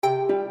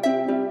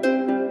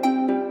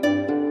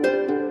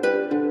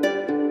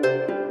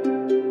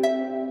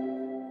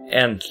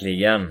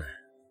Äntligen.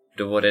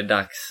 Då var det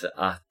dags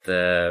att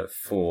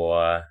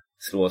få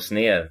slå oss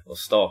ner och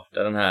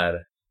starta den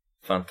här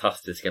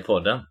fantastiska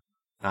podden.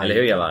 Eller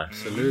hur, Javar?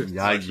 Absolut.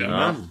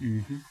 Jajamän.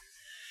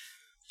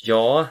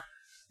 Ja,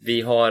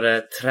 vi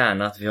har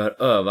tränat, vi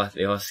har övat,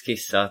 vi har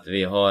skissat,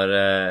 vi har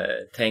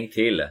tänkt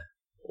till.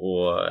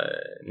 Och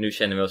nu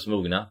känner vi oss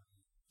mogna.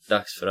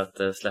 Dags för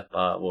att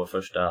släppa vår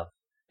första...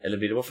 Eller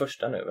blir det vår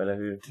första nu? Eller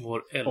hur?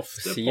 Vår elfte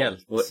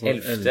officiellt,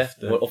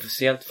 podd. Vår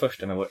officiellt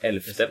första med vår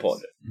 11:e podd.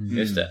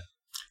 Just det.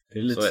 Det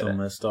är lite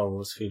som Star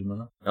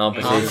Wars-filmerna. Ja,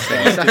 precis.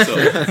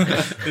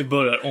 Vi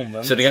börjar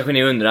omvänt. Så det kanske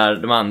ni undrar,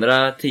 de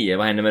andra 10,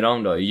 vad händer med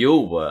dem då?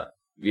 Jo,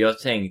 vi har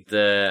tänkt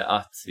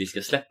att vi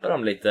ska släppa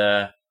dem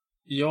lite...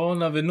 Ja,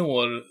 när vi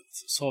når,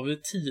 så har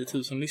vi 10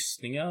 000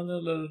 lyssningar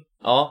eller?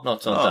 Ja,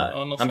 något sånt där.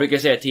 Ja, Han brukar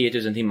säga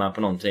 10 000 timmar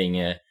på någonting,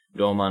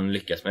 då har man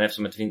lyckats. Men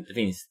eftersom det inte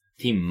finns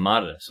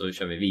timmar så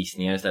kör vi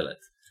visningar istället.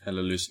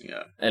 Eller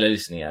lyssningar.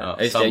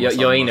 Ja, just det,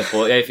 jag är inne på,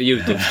 jag är för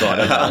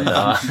YouTube-skadad.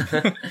 Ja.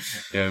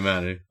 Jag är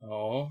med dig.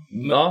 Ja.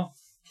 Ja.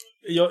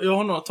 Jag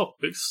har några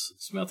topics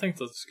som jag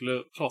tänkte att vi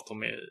skulle prata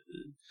om i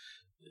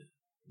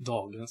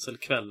dagens eller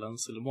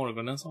kvällens eller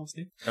morgonens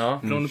avsnitt. Ja.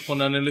 Beroende på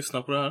när ni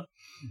lyssnar på det här.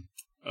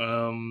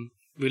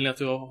 Vill ni att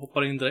jag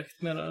hoppar in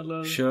direkt med det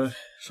eller?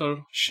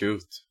 Kör.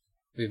 Shoot.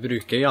 Vi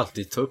brukar ju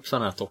alltid ta upp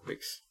sådana här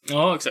topics.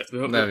 Ja, exakt.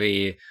 Där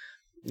vi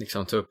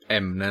liksom tar upp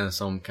ämnen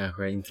som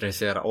kanske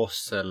intresserar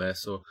oss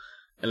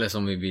eller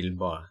som vi vill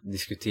bara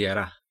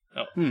diskutera.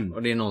 Ja.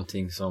 Och det är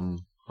någonting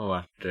som har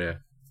varit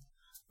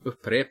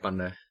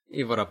upprepande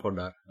i våra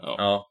poddar.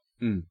 Ja.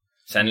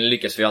 Sen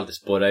lyckas vi alltid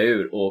spåra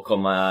ur och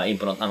komma in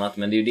på något annat.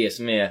 Men det är ju det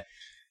som är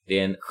det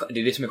är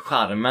det som är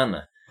charmen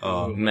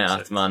med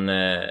att man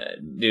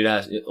det är det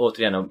här,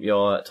 återigen,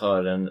 jag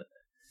tar en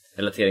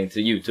relatering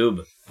till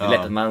YouTube. Det är lätt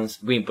att man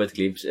går in på ett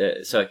klipp,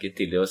 söker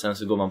till det och sen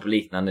så går man på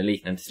liknande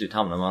till slut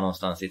hamnar man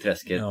någonstans i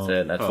träsket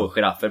där 2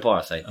 giraffer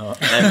parar sig. Nej,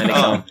 men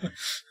liksom,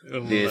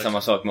 det är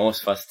samma sak med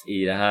oss fast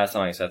i det här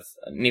sammanhanget, så att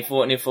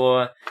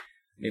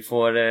ni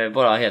får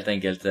bara helt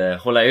enkelt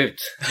hålla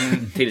ut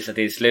tills att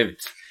det är slut,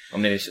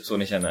 om det är så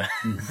ni känner.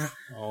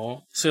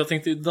 Ja, så jag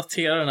tänkte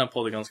datera den här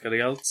podden ganska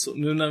rejält. Så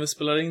nu när vi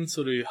spelar in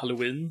så är det ju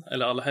Halloween,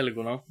 eller alla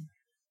helgorna.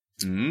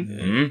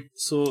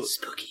 Så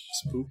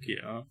spooky,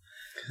 ja.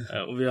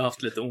 Och vi har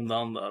haft lite onda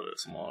andar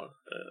som har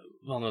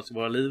vandrat i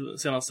våra liv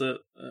senaste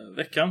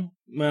veckan.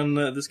 Men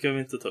det ska vi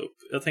inte ta upp.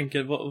 Jag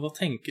tänker, vad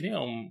tänker ni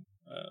om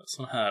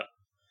såna här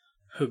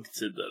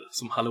högtider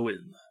som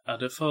Halloween? Är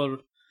det för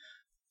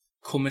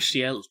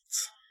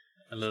kommersiellt?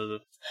 Eller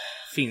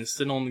finns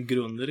det någon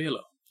grund i det hela?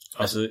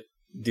 Alltså,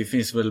 det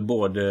finns väl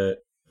både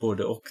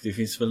och. Det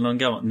finns väl någon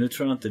gammal... Nu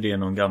tror jag inte det är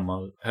någon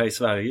gammal... Här i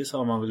Sverige så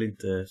har man väl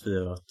inte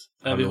firat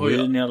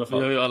Halloween i alla fall.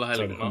 Vi har ju alla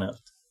helgona.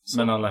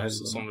 Men alla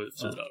helgona. Som vi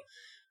firar. Ja.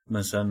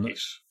 Men sen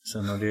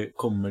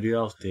kommer det ju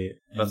alltid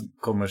en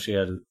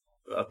kommersiell...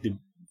 Att det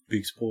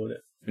byggs på det.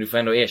 Du får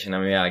ändå erkänna,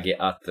 Miyagi,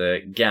 att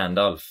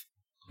Gandalf,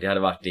 det hade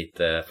varit ditt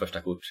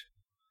första kort.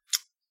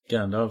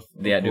 Gandalf?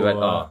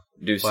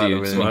 Du ser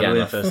ju ut som en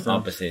Gandalf.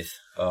 Ja,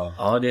 precis.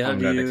 Ja, det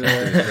hade ju...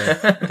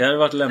 det hade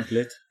varit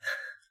lämpligt.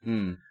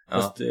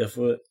 Fast jag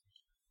får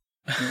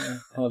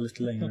ha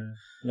lite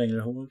längre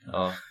hår.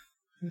 Ja.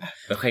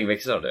 Men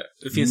skäggväxter av det.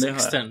 Det finns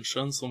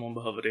extensions som man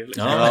behöver det.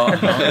 Liksom. Ja.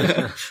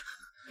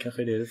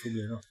 Kanske det får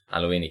bli då.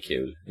 Halloween är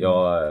kul.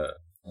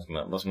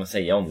 Vad ska man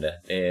säga om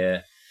det?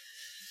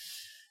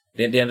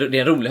 Det är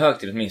en rolig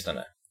högtid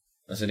åtminstone.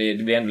 Alltså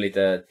det blir ändå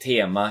lite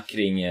tema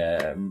kring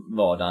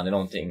vardagen eller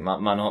någonting.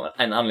 Man har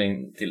en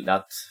anledning till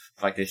att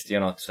faktiskt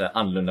göra något så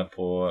annorlunda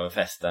på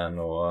festen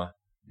och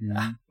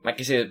man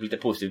kan se det lite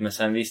positivt, men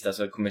sen visst,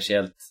 alltså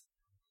kommersiellt,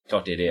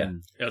 klart det är det.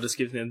 Jag hade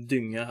skrivit ner en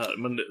dynga här,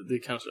 men det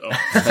kanske,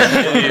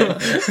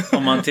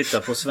 Om man tittar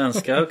på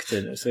svenska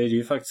högtider så är det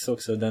ju faktiskt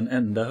också den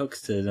enda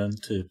högtiden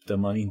typ där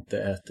man inte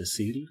äter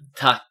sill.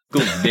 Tack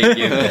gode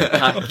gud,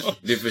 tack,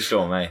 du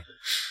förstår mig.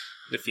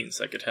 Det finns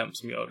säkert hem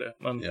som gör det,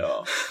 men...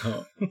 Ja,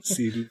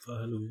 sill på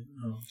Halloween.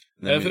 Ja.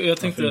 Nej, jag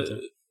tänkte,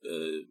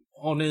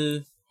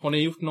 har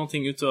ni gjort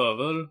någonting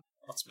utöver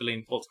att spela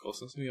in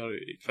podcasten som vi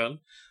gör ikväll,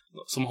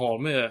 som har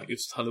med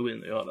just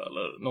Halloween att göra,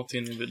 eller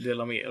någonting ni vill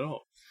dela med er av?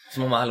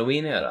 Som har med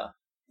Halloween att göra?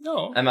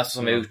 Ja. Men alltså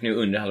som vi har gjort nu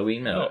under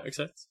Halloween med. Ja,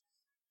 exakt.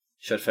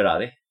 Kört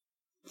Ferrari.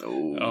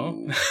 Ja.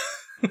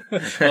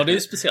 Ja, det är ju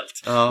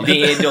speciellt.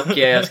 Det är dock,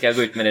 jag ska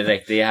gå ut med det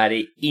direkt, det här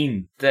är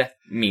inte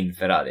min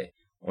Ferrari.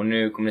 Och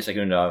nu kommer ni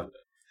säkert undra,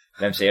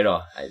 vem säger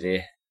då? Nej, det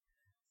är...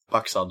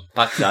 Paxad.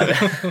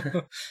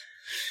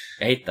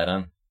 Jag hittade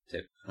den,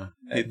 typ.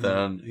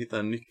 Hittade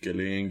en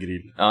nyckel i en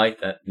grill. Ja,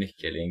 hittade en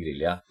nyckel i en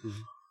grill, ja.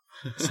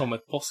 Som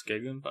ett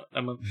påskägg ungefär.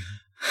 Ja,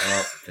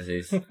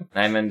 precis.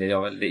 Nej, men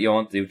jag har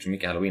inte gjort så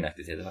mycket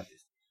Halloween-aktiviteter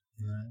faktiskt.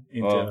 Nej,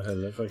 inte jag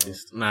heller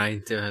faktiskt. Nej,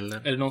 inte jag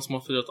heller. Är det någon som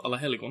har firat alla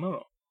helgona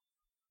då?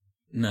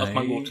 Nej. Att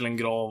man går till en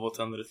grav och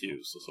tänder ett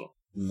ljus och så?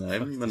 Nej,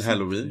 men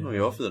Halloween har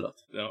jag firat.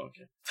 Ja,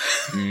 okej.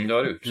 Det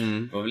har du gjort.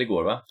 Det var väl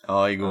igår, va?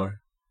 Ja, igår.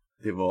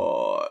 Det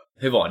var...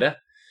 Hur var det?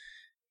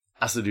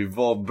 Alltså, det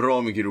var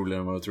bra mycket roligare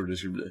än vad jag trodde det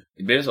skulle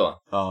bli. Blev det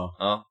så?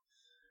 Ja.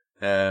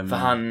 För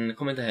han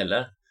kom inte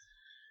heller.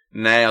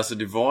 Nej, alltså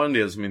det var en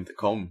del som inte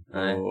kom.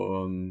 Nej.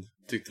 Och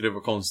tyckte det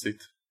var konstigt.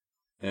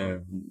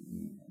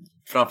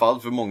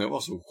 Framförallt för många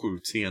var så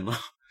sjukt sena.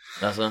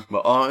 Alltså.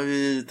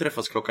 Vi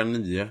träffas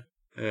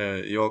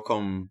 9:00. Jag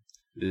kom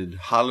vid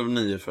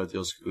 8:30 för att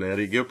jag skulle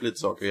rigga upp lite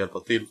saker och hjälpa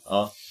till.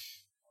 Ja.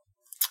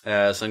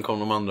 Sen kom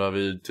de andra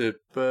vid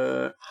typ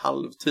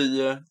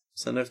 9:30.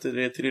 Sen efter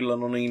det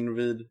trillade någon in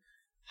vid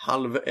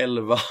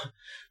 10:30.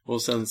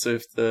 Och sen så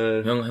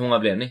efter... Hur många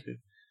blev ni?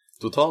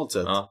 Totalt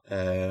sett? Ja.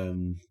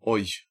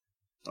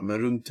 Ja,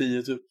 men runt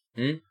 10 typ.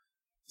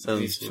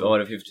 Sen Var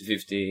det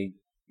 50-50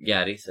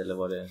 Garis eller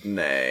var det?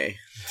 Nej.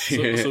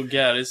 Så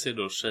Garis är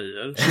då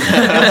tjejer.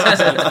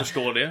 Så jag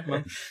förstår det.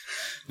 Men...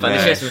 Fan,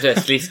 det känns som att jag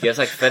är sliskig. Jag har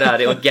sagt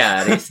Ferrari och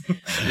Garis.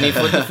 Ni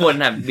får inte få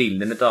den här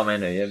bilden av mig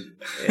nu.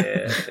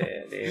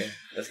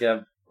 Jag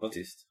ska vara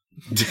tyst.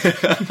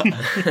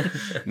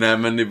 Nej,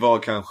 men det var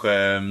kanske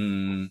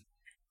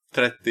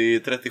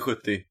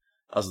 30-70.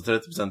 Alltså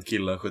 30%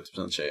 killar,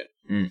 70% tjejer.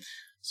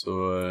 Så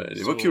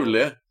det var kul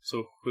det.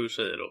 Så 7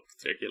 tjejer och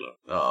 3 killar.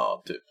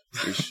 Ja, typ.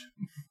 Ish.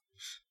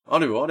 Ja,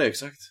 det var det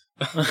exakt.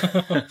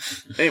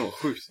 Det var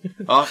sjukt.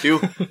 Ja, jo.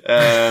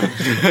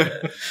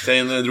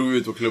 Sen drog vi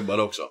ut och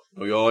klubbade också.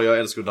 Och jag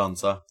älskar att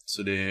dansa.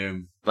 Så det...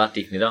 Vart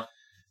gick ni då?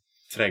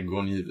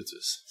 Trädgården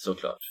givetvis.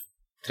 Såklart.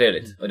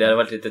 Trevligt. Och det hade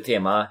varit lite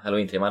tema,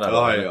 Halloween-tema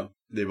där. Ja.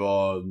 Det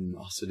var...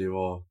 Alltså det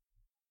var...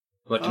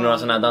 Var det några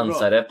sådana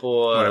dansare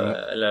på,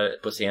 eller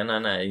på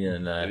scenen? Nej.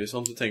 Det är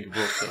sånt du tänker på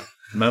också.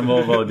 Men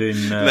vad var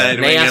din... Nej,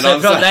 det var Nej, ingen alltså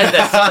jag dansare.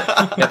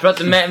 pratade inte. Jag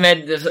pratade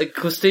med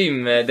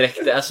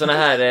kostymdräkter. Alltså såna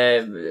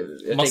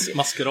här...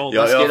 Maskerad.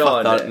 Ja, jag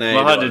fattar. Nej,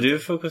 vad det hade var... du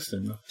för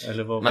kostym då?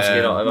 Eller vad,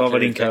 Maskerad. vad var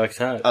din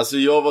karaktär? Alltså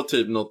jag var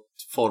typ något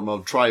form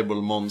av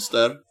tribal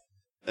monster.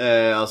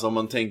 Alltså om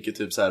man tänker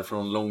typ så här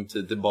från lång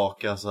tid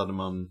tillbaka så hade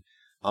man...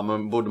 Ja,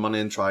 men bodde man i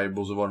en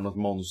tribe och så var det något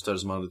monster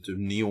som hade typ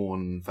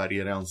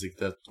neonfärger i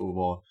ansiktet och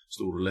var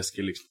stor och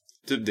läskig liksom.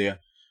 Typ det.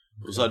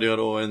 Och så hade jag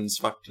då en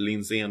svart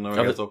lins i ena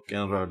ögat och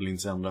en röd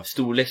lins i andra.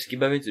 Stor läskig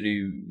behöver inte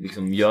du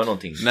liksom göra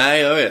någonting.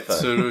 Nej, jag vet.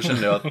 Så då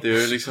kände jag att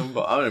det är liksom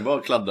bara, det är bara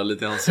att kladda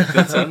lite i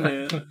ansiktet. Sen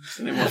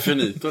är man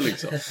finito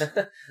liksom.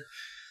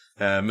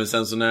 Men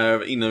sen så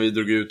innan vi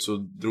drog ut så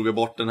drog jag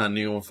bort den här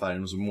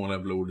neonfärgen och så målade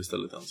jag blod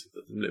istället i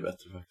ansiktet. Det blev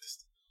bättre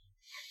faktiskt.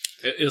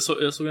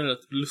 Jag såg en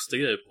rätt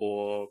lustig grej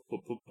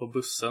på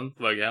bussen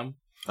på väg hem.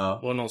 Ja.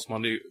 Det var någon som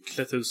hade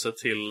klätt ut sig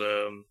till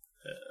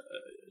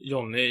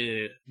Johnny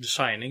i The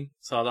Shining.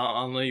 Så hade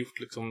han hade gjort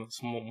liksom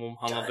som om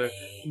han hade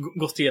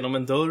gått igenom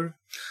en dörr.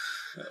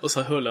 Och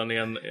så höll han i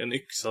en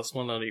yxa som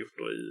han hade gjort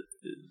då i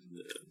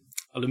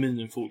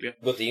aluminiumfolie.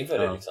 Gått in för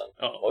det liksom?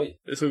 Ja. Oj.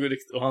 Det såg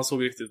riktigt, och han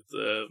såg riktigt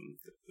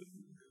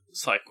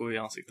psycho i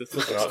ansiktet.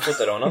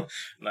 Fotar du honom?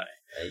 Nej.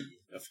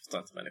 Jag fattar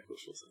inte människor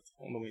så sätt.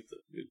 Om de inte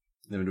vill.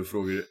 Nej, men då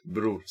frågar du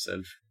bror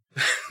self.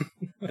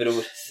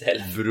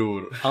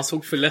 Bror. Han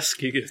såg för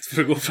läskig ut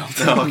för att gå fram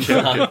till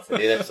Okay.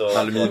 Det är rätt så...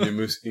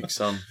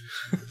 Aluminiumyxan.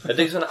 Jag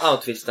tycker sådana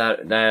outfits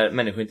där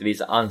människor inte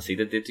visar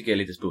ansiktet, det tycker jag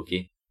är lite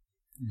spooky.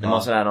 När man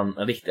har sådär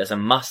någon riktig alltså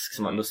en mask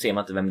som då ser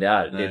man inte vem det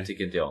är. Nej. Det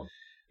tycker inte jag.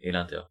 Det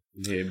gillar inte jag.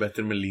 Det är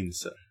bättre med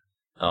linser.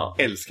 Ja.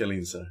 Älskar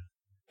linser.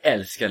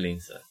 Älskar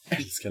linser.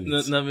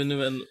 När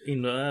vi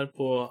nu är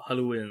på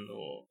Halloween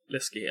och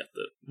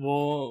läskigheter,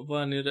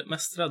 vad är ni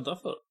mest rädda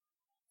för?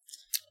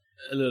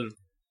 Eller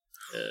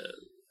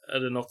är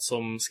det något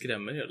som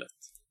skrämmer er lätt?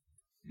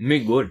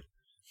 Myggor.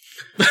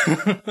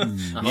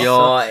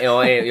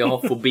 Jag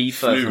har fobi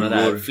för såna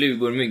där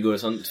flugor, myggor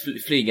som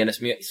flygande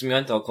som jag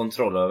inte har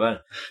kontroll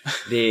över.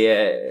 Det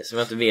är, som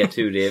jag inte vet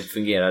hur det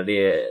fungerar.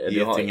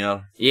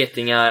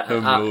 Getingar,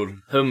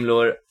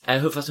 humlor.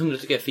 Fast humlor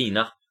tycker jag är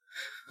fina.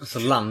 Alltså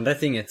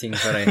landet är ingenting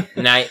för dig.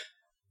 Nej.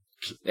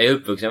 Jag är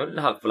uppvuxen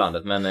halvt på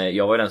landet, men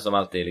jag var den som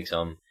alltid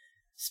liksom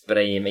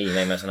sprayade i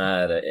mig med sån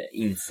här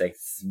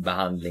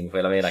insektsbehandling på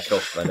hela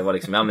kroppen. Det var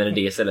liksom, jag använde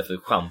det istället för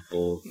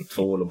shampoo,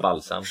 tvål och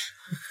balsam.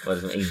 Det var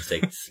liksom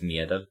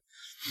insektsmedel.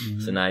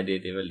 Så nej,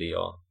 det är väl det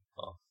jag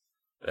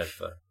är rädd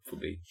för.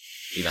 Fobi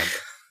i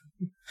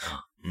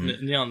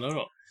landet. Ni andra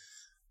då?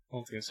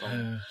 Någonting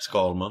som...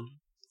 Skalman.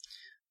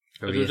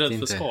 Är du rädd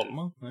för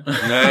skalman?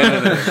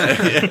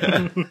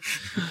 Nej.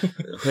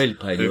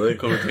 Sköldpaddor.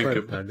 Kommer att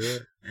tänka på.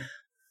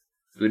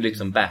 Du är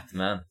liksom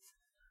Batman.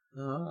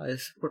 Ja, det är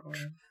svårt.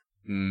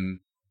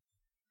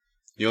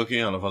 Jag kan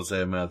i alla fall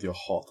säga med att jag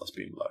hatar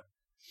spindlar.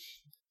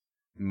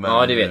 Men,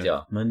 ja, det vet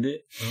jag. Men det...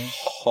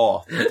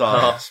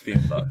 Hatar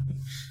spindlar.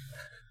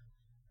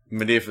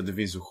 Men det är för att det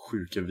finns så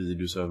sjuka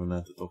videos över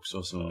nätet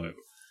också. Så...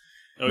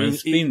 Men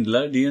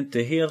spindlar, det är ju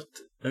inte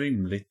helt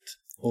rimligt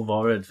att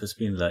vara rädd för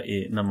spindlar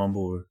när man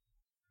bor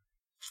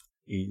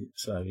i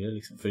Sverige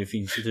liksom. För det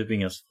finns ju typ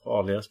inga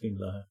farliga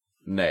spindlar här.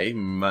 Nej,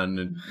 men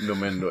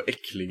de är ändå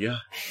äckliga.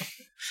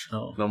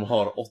 Ja. De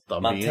har 8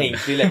 man ben.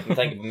 tänker ju lätt med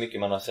tanke på mycket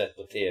man har sett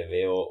på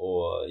tv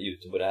och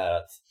YouTube och det här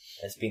att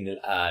en spindel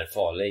är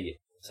farlig.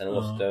 Sen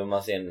måste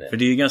man se en... För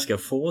det är ju ganska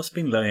få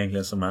spindlar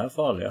egentligen som är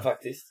farliga.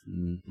 Faktiskt.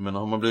 Men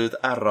har man blivit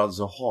ärrad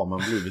så har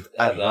man blivit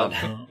ärrad.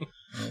 Ja,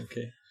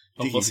 okej.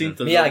 Hoppas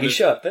inte men jag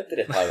köper inte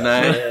det här.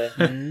 Nej.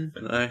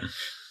 Nej.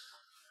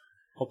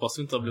 Hoppas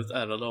du inte har blivit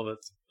ärrad av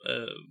ett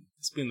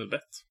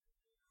spindelbett.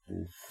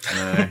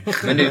 Nej.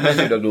 Men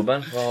du då,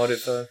 Globen? Vad har du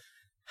för...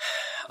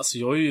 Alltså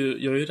jag är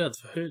ju rädd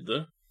för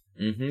höjder.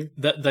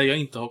 Där jag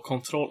inte har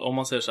kontroll. Om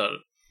man säger så här.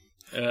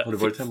 Har du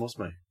varit hemma hos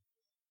mig?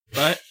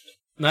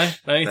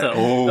 Nej, inte.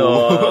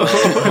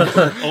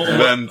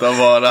 Vänta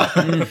bara.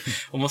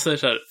 Om man säger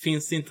så här,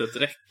 finns det inte ett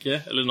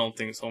räcke eller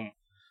någonting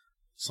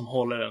som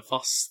håller en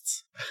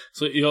fast?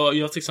 Så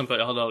jag till exempel,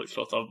 jag hade aldrig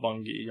klarat av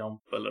bungee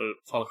jump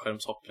eller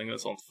fallskärmshoppning eller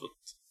sånt, för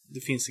att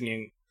det finns ingen.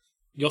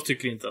 Jag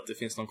tycker inte att det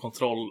finns någon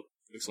kontroll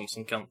liksom,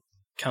 som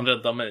kan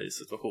rädda mig i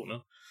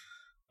situationen.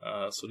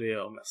 Så det är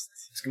jag mest.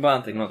 Jag ska bara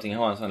anteckna någonting. Jag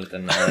har en sån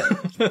liten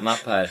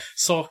mapp här.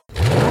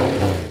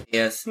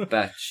 Yes,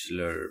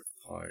 bachelor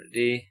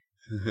party.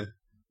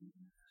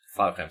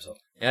 Fallskärmshopp.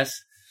 Yes.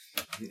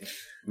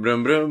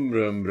 Brum, brum,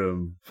 brum,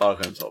 brum.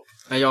 Fallskärmshopp.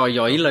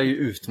 Jag gillar ju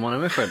utmana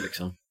mig själv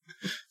liksom.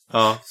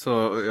 Ja.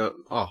 Så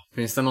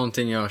finns det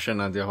någonting jag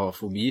känner att jag har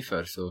fobi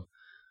för, så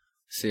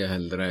ser jag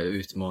hellre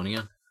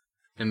utmaningen.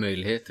 En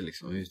möjlighet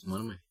liksom att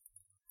utmana mig.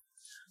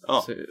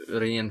 Ja. Så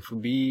ren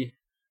fobi,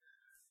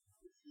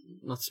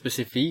 något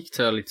specifikt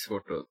har jag lite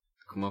svårt att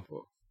komma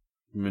på.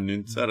 Men du är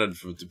inte så rädd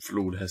för typ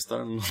flodhästar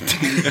eller någonting?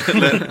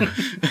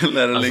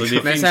 eller alltså,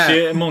 liksom... det finns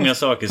ju många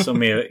saker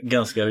som är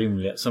ganska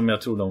rimliga, som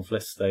jag tror de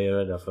flesta är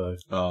rädda för.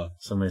 Ja.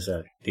 Som är så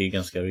här, det är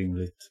ganska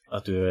rimligt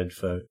att du är rädd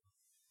för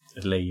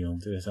ett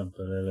lejon till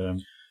exempel, eller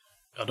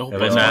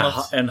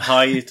en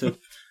haj typ.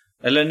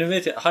 Eller nu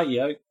vet jag,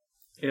 hajar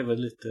är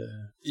väl lite...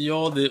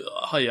 Ja,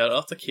 hajar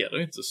attackerar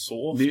ju inte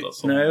så ofta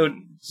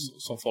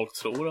som folk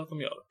tror att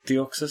de gör. Det är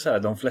också så här,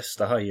 de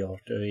flesta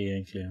hajarter är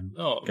egentligen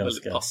ganska...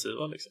 väldigt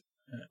passiva liksom.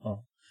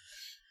 Ja.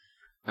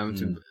 Men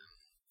typ...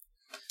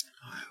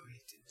 Jag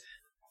vet inte.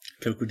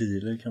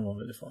 Krokodiler kan vara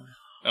väldigt farliga.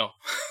 Ja.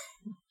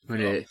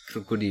 Men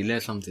krokodiler är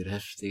samtidigt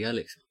häftiga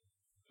liksom.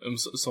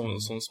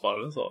 Som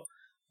Sparven sa.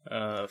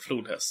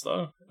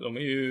 Flodhästar, de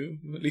är ju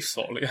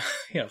livsfarliga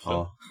egentligen.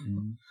 Ja.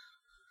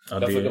 Ja,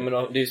 det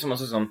är ju samma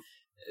sak som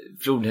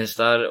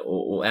flodhästar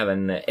och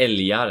även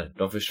älgar.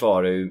 De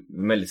försvarar ju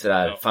väldigt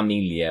sådär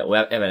familje, och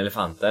även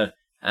elefanter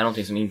är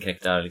någonting som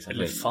inkräktar liksom.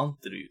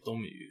 Elefanter,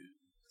 de är ju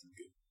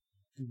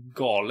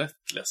galet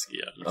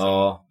läskiga liksom.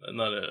 Ja.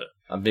 När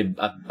det...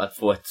 att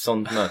få ett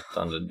sånt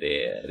mötande,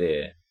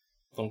 det...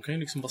 De kan ju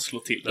liksom bara slå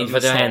till. Inte för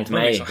att det har hänt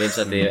mig liksom. Det är inte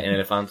så att det är en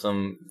elefant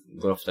som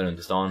går ofta runt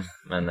i stan,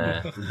 men...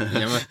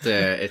 Jag mötte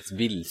ett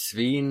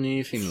vildsvin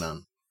i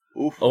Finland.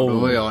 Då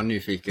var jag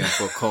nyfiken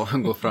på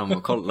att gå fram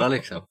och kolla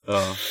liksom.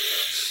 Ja.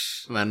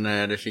 Men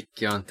det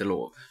fick jag inte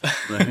lov.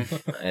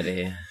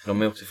 Nej,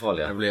 de är också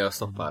farliga. Då blev jag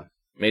stoppad.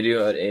 Men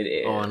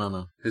Ja, en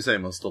annan. Hur säger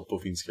man stopp på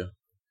finska?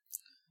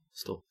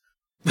 Stopp.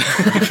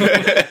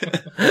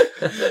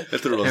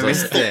 Jag tror Jag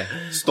visste det.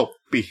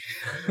 Stoppi.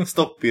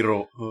 Stoppi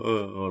ro.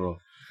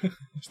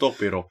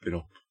 Stoppi ropp.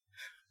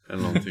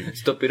 Eller någonting.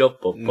 Stoppi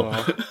ropp.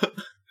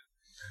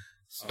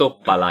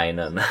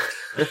 Stoppalainen.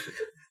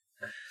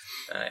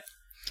 Nej.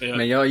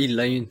 Men jag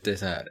gillar ju inte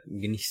så här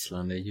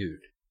gnisslande ljud.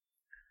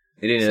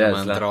 Är det så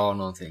man drar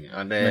någonting.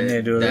 Ja, men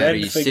är du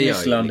rädd för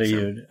gnisslande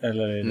ljud?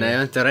 Eller är nej, jag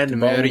är inte rädd,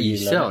 men jag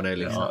ryser av det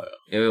liksom. Ja.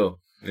 Jo.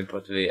 Vi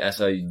pratar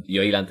alltså,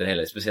 jag gillar inte det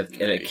heller.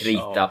 Speciellt eller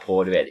krita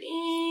på, du vet.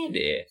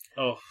 Det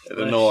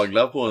eller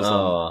naglar på en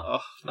sån.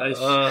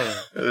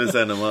 Jag vill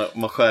säga när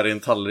man skär i en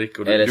tallrik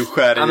och du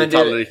skär i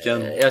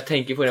tallriken. Jag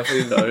tänker på den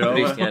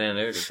rysningar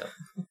ännu liksom.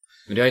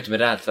 Men det har inte med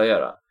rädsla att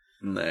göra.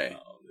 Nej.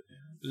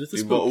 Lite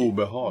det är bara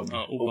obehag.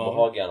 Ja,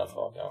 obehag i alla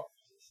fall, ja.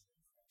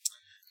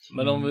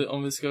 Men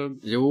om vi ska...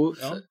 Jo,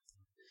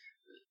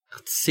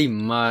 att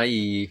simma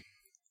i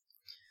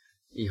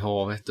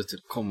havet och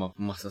typ komma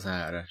på massa så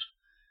här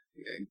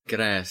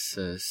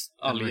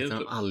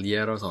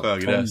alger och sånt.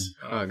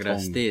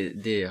 Sjögräs.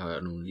 Det har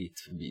jag nog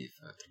lite förbi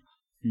för.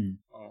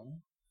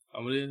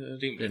 Ja, men det är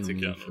rimligt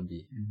tycker jag.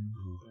 Förbi.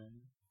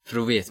 För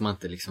då vet man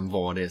inte liksom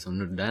vad det är som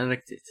nuddar en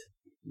riktigt.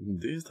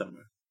 Det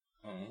stämmer.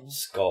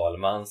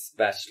 Skalmans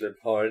bachelor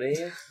party.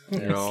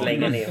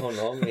 Slänga ner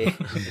honom i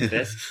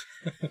träsk.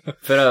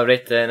 För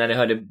övrigt, när ni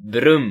hörde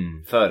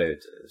brum förut,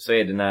 så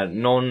är det när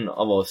någon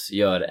av oss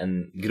gör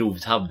en grov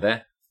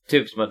tabbe.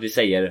 Typ som att vi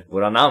säger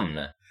våra namn.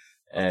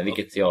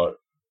 Vilket jag...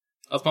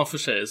 Att man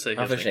försäger sig.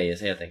 Man försäger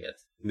sig helt enkelt.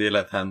 Det är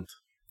lätt hänt.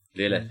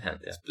 Det är lätt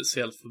hänt, ja.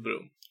 Speciellt för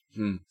brum.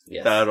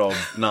 Yes. Därav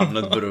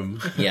namnet brum.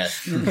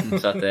 Yes.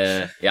 Så att,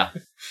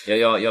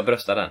 jag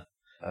bröstar den.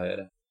 Jag gör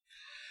det.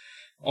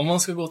 Om man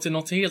ska gå till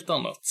något helt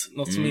annat,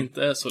 något som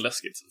inte är så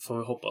läskigt, får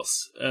vi hoppas.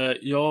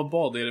 Jag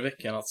bad er i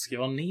veckan att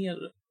skriva ner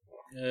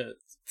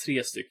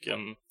 3 stycken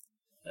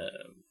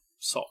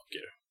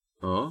saker.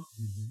 Ja.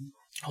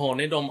 Har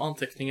ni de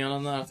anteckningarna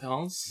nära till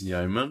hands?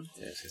 Jajamän.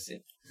 Jag ska se.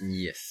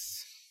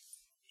 Yes.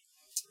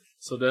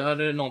 Så det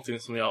här är någonting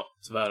som jag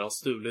tyvärr har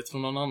stulit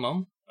från någon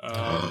annan.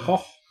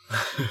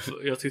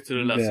 Jag tyckte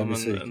det lät som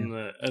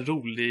en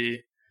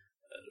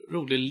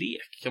rolig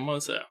lek, kan man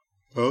väl säga.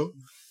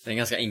 Det är en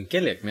ganska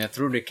enkel lek, men jag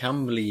tror det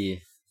kan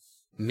bli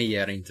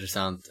mer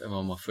intressant än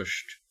vad man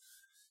först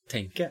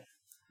tänker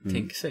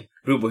sig.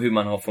 Beror på hur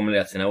man har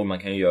formulerat sina ord. Man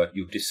kan ju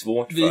gjort det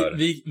svårt för...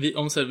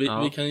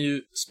 Vi kan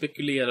ju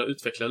spekulera och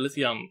utveckla lite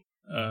grann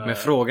Men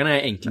frågan är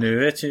enkel. Nu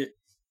vet ju...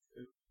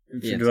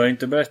 Du har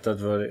inte berättat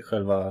vad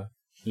själva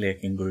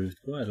leken går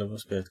ut på, eller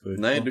vad spelet går ut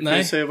på. Nej, du kan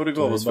ju säga vad det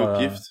gav oss för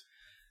uppgift.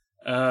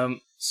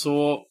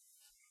 Så...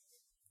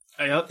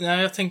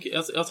 Jag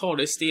tänker... Jag tar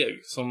det i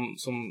steg som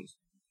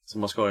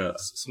man ska göra.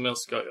 Som jag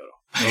ska göra.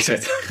 Okay.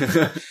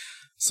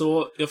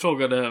 Så jag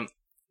frågade...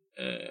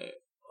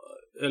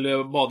 eller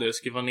jag bad er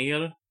skriva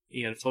ner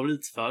er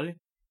favoritfärg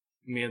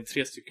med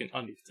 3 stycken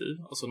adjektiv.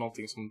 Alltså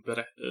någonting som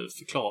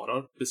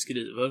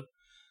beskriver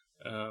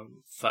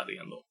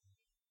färgen då.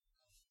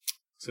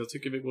 Så jag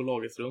tycker vi går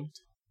laget runt.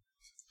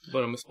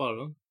 Börja med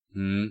sparven.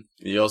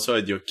 Jag sa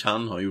att jag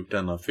kan ha gjort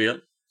denna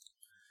fel.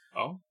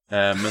 Ja.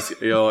 Men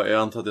jag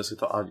antar att jag ska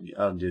ta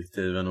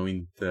adjektiven och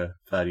inte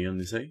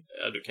färgen i sig.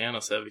 Ja, du kan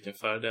gärna säga vilken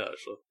färg det är.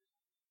 Så.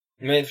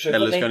 Men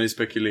eller ska ni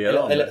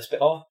spekulera?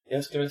 Ja,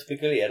 jag skulle vilja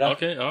spekulera.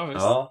 Okej, ja,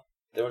 visst. Ja,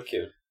 det var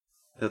kul.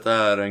 Detta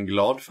är en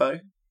glad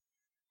färg.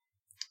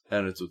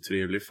 En rätt så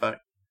trevlig färg.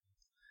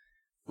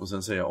 Och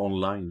sen säger jag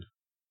online.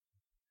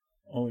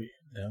 Oj,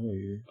 det var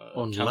ju...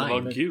 Online. Kan det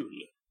vara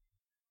gul?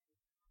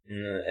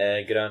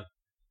 Grön.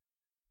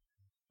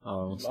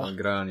 Ja, måste vara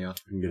grön, ja.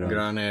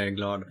 Grön är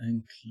glad.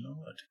 En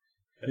glad.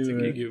 Jag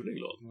tycker gul är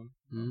glad.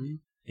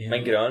 Men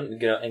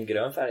en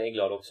grön färg är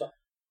glad också.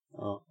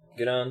 Ja.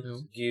 Grönt,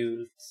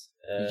 gult,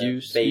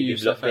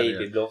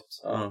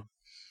 babyblått. Ja.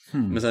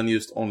 Men sen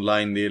just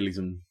online, det är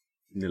liksom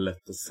det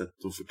lättaste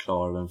sättet att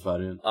förklara den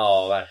färgen.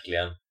 Ja,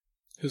 verkligen.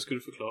 Hur ska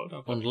du förklara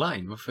den?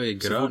 Online? Varför är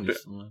grön?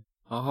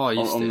 Jaha,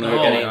 just det.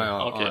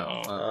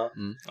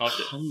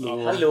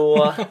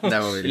 Hallå.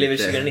 Där var vi lever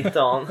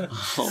 2019.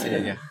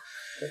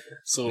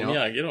 Så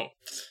Miyagi då?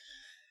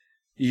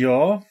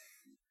 Ja,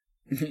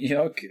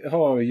 jag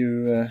har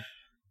ju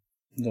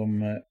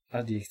de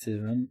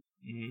adjektiven.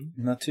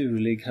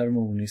 Naturlig,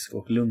 harmonisk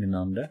och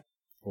lugnande.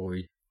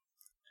 Oj.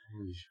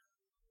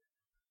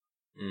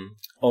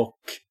 Och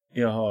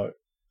jag har...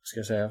 Ska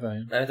jag säga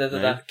färgen? Nej,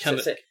 vänta.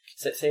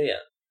 Säg igen.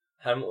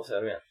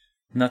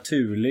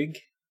 Naturlig,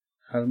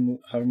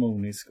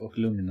 harmonisk och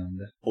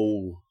lugnande.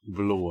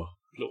 Blå.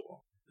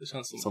 Det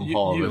känns som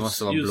havet. Det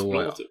måste vara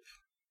blå, ja. Typ.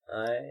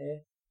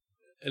 Nej.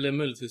 Eller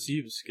möjligtvis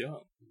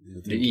ljusgrön.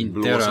 Det är inte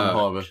blå som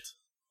havet.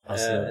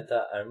 Alltså,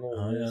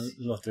 harmonisk. Ja, jag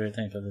låter dig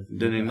tänka lite.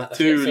 Den är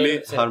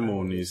naturlig,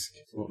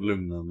 harmonisk och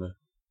lugnande.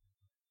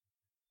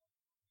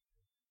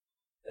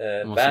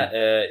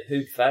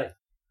 Hudfärg.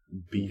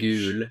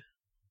 Gul.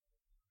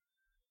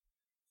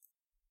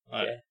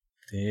 Nej.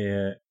 Det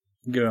är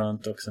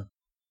grönt också.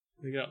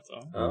 Det är grönt,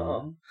 ja.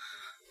 Ja.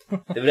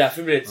 Det var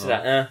därför det blev lite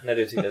sådär när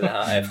du tyckte det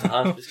här efter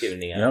hans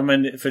beskrivningar. Ja,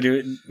 men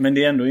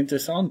det är ändå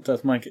intressant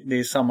att det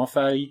är samma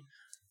färg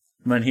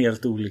men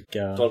helt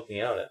olika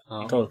tolkningar av det.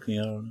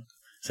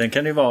 Sen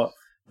kan det vara,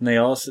 när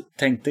jag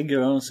tänkte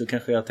grön så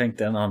kanske jag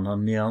tänkte en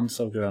annan nyans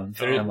av grön.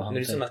 För när det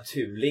är så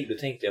naturlig, då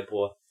tänkte jag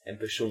på en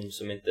person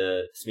som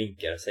inte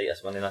sminkar sig.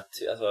 Alltså man är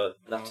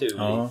naturligt.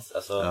 Ja.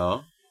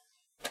 Ja.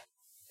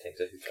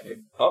 Tänkte hur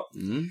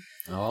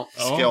Ja.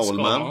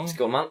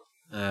 Skålman.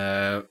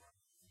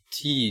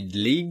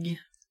 Tydlig.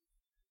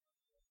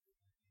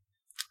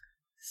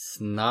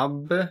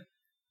 Snabb.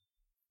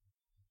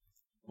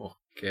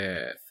 Och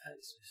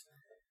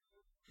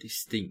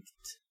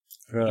distinkt.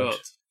 Röd.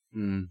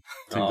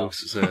 Tänkte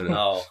också säga det.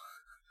 Ja.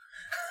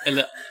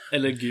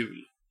 Eller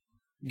gul.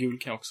 Gul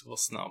kan också vara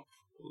snabb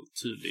och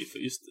tydlig. För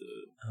just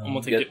om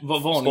man tänker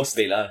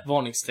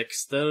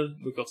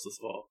varningstexter brukar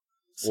oftast vara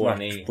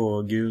svart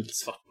på gult.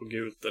 Svart på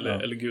gult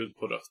eller gult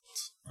på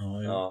rött.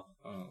 Ja.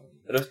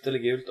 Rött eller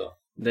gult då?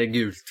 Det är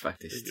gult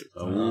faktiskt. Det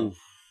är gult.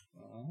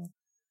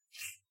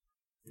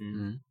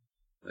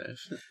 Det är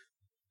fint.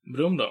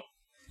 Brum då?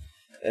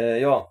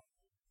 Ja.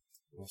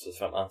 Jag måste ta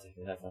fram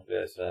anteckningen här för att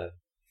bli sådär.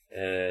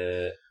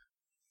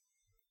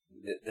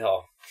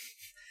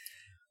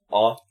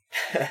 Ja.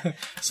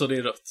 Så det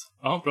är rött.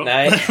 Ja, bra.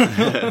 Nej,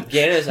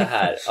 grejen är så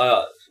här.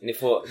 Ni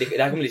får, det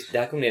här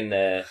kommer bli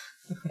en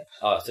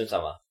strunt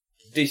samma.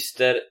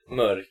 Dyster,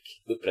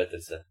 mörk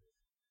upprättelse.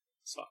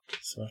 Svart.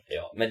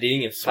 Ja, men det är ju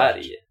ingen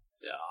färg.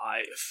 Ja,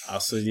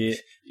 alltså det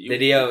är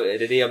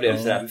det jag blev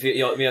sådär. För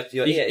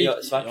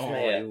jag svart för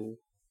mig är...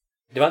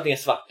 Det var antingen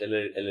svart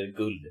eller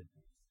guld.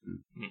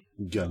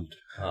 Guld.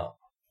 Ja.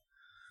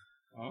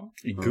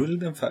 Är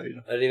guld en färg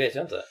då? Det vet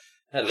jag inte.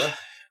 Heller.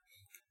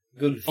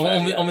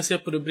 Guldfärg. Om vi ser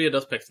på det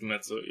breda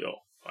spektrumet så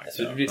ja.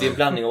 Alltså, det är en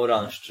blandning av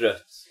orange,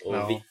 rött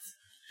och vitt.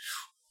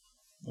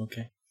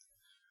 Okej.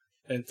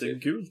 Är inte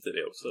gult i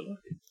det också, eller?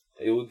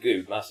 Jo,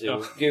 gult. Men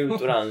alltså,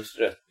 gult, orange,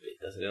 rött,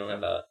 vitt. Alltså, det är någon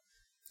jävla...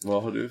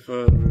 Vad har du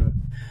för...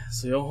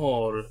 Så jag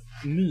har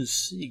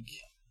mysig,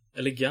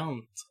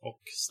 elegant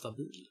och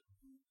stabil.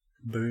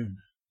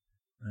 Brun.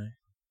 Nej.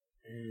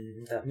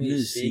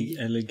 Mysig,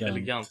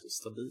 elegant och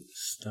stabil.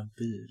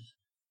 Stabil.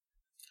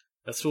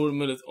 Jag tror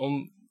möjligt,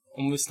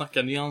 om vi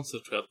snackar nyanser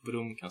tror jag att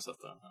Brum kan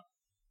sätta den här.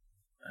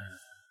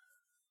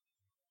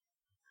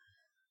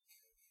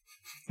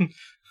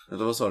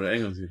 Eller vad sa du?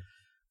 En gång till.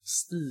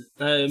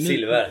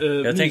 Silver.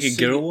 Jag tänker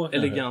grå.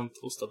 Elegant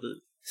och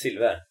stabil.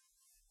 Silver.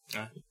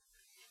 Nej.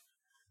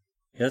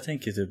 Jag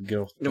tänker typ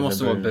grått. Det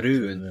måste vara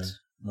brunt.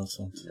 Något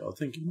sånt. Jag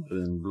tänker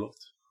marinblått.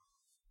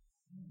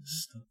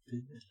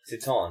 Stabil.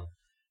 Titan.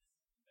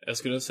 Jag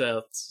skulle säga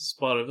att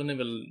sparven är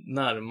väl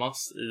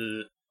närmast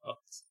i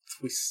att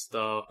twista.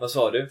 Vad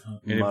sa du? Är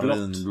det blått?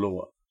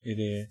 Marinblå. Är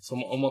det...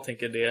 Som om man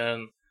tänker det är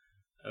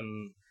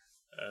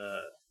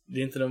det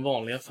är inte den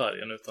vanliga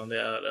färgen utan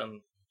det är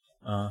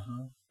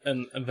Aha.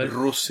 en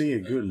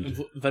Roséguld.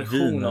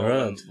 version av en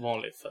Vinröd.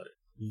 vanlig färg.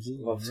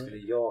 Varför skulle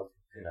jag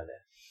kunna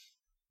det?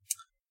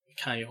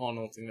 Kan ju ha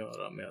någonting att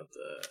göra med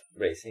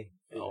Racing?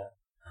 Ja.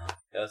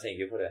 Jag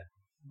tänker på det.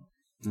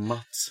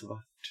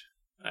 Mattsvart.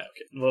 nej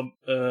okej. Det var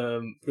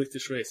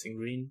British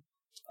Racing Green.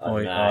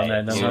 Oj, nej,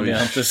 den hade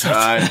jag inte Nej,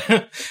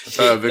 sagt.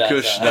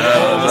 överkurs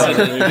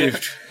där.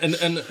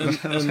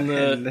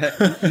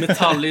 En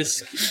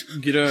metallisk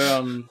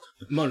grön,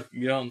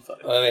 mörkgrön färg.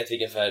 Ja, jag vet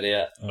vilken färg det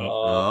är.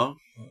 Ja.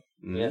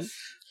 Mm. Yes.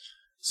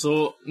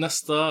 Så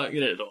nästa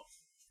grej då.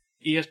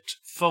 Ert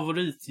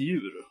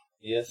favoritdjur.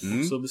 Yes.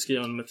 Mm. Så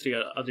beskriver man med 3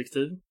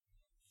 adjektiv.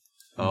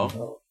 Ja.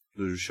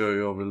 Då kör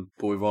jag väl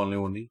på i vanlig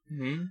ordning.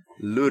 Mm.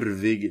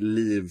 Lurvig,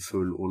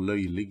 livfull och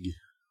löjlig.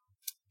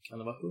 Kan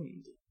det vara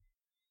hund?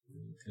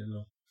 Det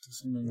låter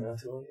som en... Jag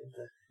tror inte.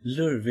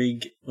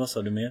 Lurvig, vad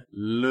sa du mer?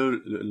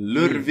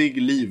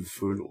 Lurvig,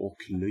 livfull och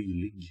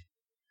löjlig.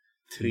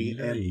 3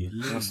 L.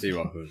 Det måste ju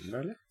vara hund,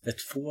 eller?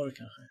 Ett får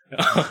kanske?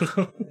 Ja,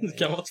 det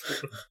kan vara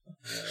svårt.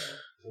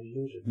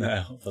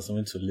 Nej, fast de är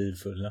inte så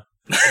livfulla.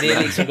 Det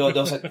är liksom, du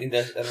har sagt inte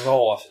en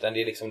ras, utan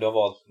det är liksom, du har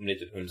valt en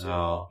liten hund.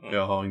 Ja,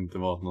 jag har inte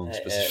valt någon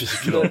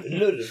specifik ras.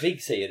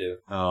 Lurvig säger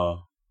du.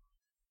 Ja.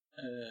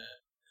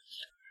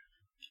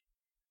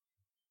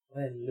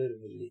 Vad är en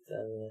lurvig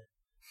liten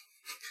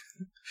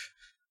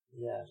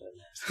jävel?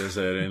 Ska jag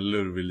säga det är en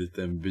lurvig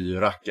liten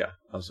byracka.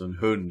 Alltså en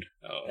hund.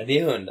 Ja. Det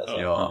är hund alltså?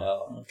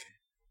 Ja. Okej.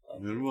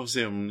 Jag vill bara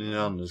se om ni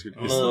andra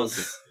skulle gissa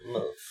någonting.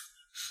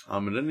 Ja,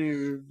 men den är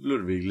ju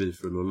lurvig,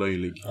 livfull och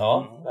löjlig.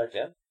 Ja,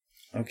 verkligen.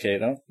 Okej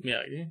då.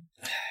 Miyagi.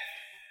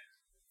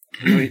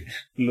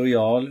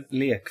 Lojal,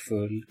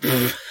 lekfull.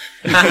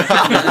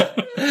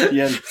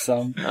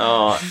 Hjälpsam.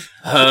 Ja,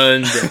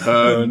 hund.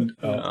 Hund.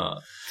 Ja.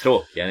 Ja,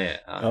 tråkiga ni är.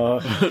 Ja.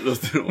 Ja.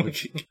 Låter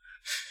tråkigt.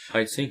 Har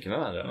inte synkat med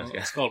varandra.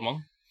 Ja.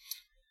 Skalman.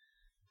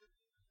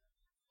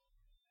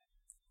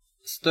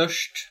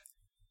 Störst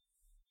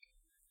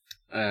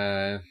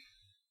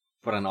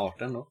på den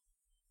arten då.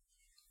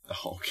 Ja,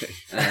 okej.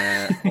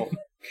 Och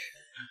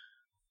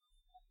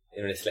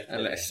Är det släkten?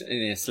 eller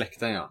i den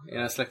släkten, ja. I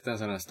den släkten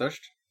så är den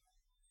störst.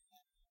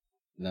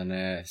 Den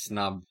är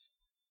snabb.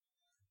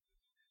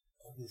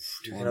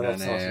 Du kan ha varit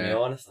sån som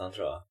jag nästan,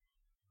 tror jag.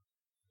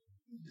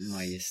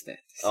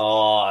 Majestätisk.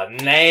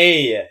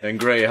 Nej! En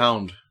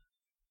greyhound.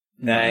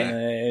 Nej.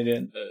 Nej, det är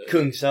en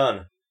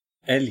Kungsörn.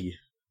 älg.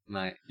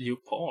 Nej.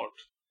 Leopard.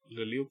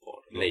 Eller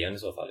leopard. Lejon i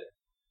så fall.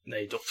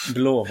 Nej då.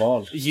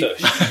 Blåval.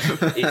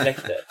 Störst i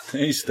släktet. Det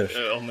är ju störst.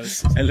 Ja, men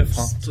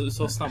Elefant. Du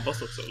sa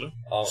snabbast också, eller?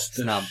 Ja,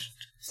 Snabb.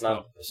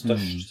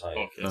 störst sa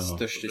jag. Okej.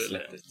 Störst i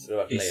släktet. Så det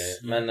var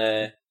lejon.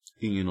 Men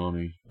Ingen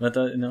aning.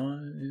 Vänta,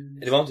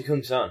 det var inte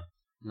Kungsörn.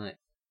 Nej.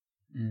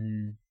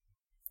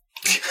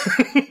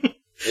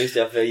 Just det,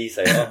 jag får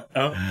gissa ja.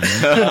 Ja.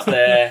 Fast,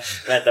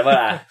 vänta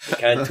bara.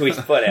 Kan jag en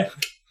twist på det?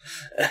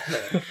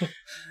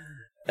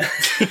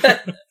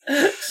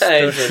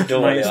 Nej, det är så dåligt, va?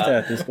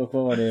 Majestätisk, och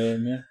vad var det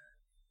mer?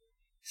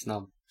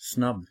 Snabb.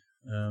 Snabb.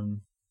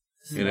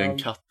 Är det en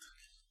katt?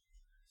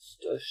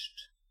 Störst.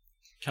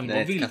 Kan Det det är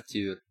vara ett vilt?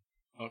 kattdjur.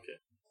 Okej.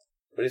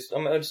 Och det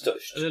är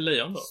störst. Eller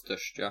lejon då?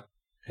 Störst, ja.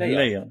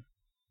 Lejon.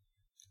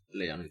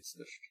 Lejon är inte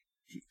störst.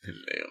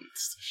 Lejon är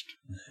störst.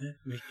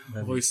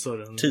 Det var ju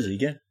större än...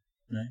 Tiger.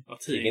 Nej. Ja,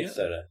 Det är inte tiger.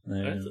 större. Nej.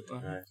 Jag vet inte.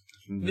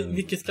 Nej.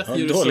 Vilket Jag har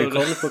kattdjur är dålig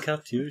större? koll på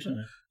kattdjur, känner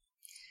jag.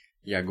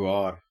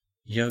 Jaguar.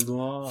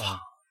 Jaguar.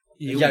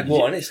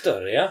 Jaguaren är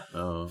större, ja.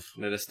 Ja.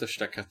 Det är det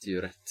största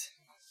kattdjuret.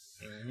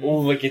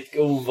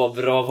 Vad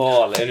bra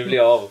val. Nu blir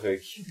jag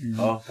avundsjuk.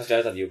 Ja. Fast jag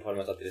vet att Jobb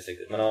har tagit i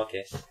distriktet. Men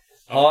okej.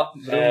 Ja,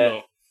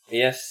 Bruno.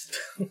 yes.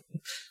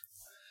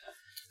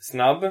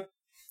 Snabb.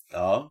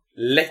 Ja.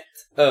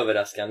 Lätt.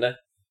 Överraskande.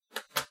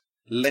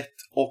 Lätt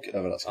och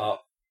överraskande.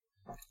 Ja.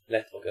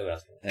 Lätt och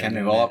överraskande. Kan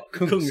det vara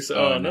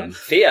Kungsörnen?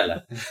 Fel.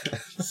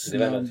 Det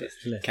var väldigt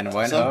trist. Lätt. Kan det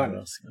vara en örn?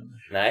 Överraskande.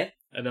 Nej.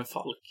 Är det en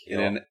falk? Är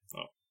det en...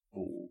 Ja.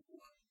 Oh.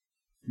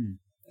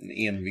 En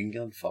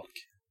envingad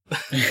falk.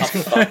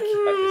 Havsfalk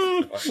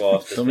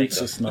faktiskt. De är inte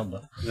så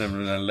snabba.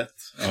 Nämligen den lätt.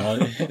 Ja,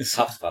 det är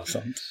så Havsfalk.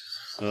 sant.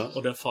 Ja.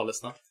 Och den faller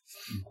snabbt.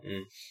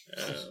 Mm.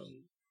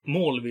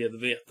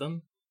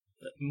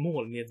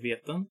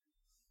 Målmedveten,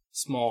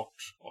 smart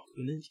och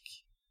unik.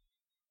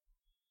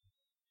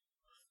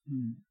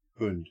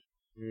 Hund.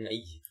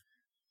 Nej.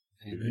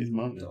 Det vet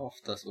man Inte inte.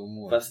 ofta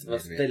så Fast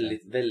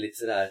väldigt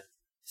sådär.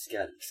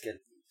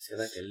 Ska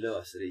verkligen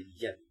lösa det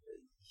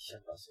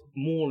jävla så.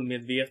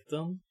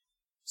 Målmedveten,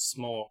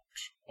 smart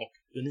och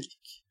unik.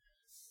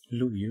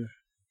 Lodjur.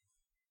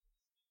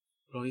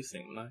 Bra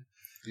gissning, nej.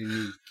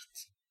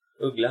 unikt.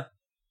 Uggla.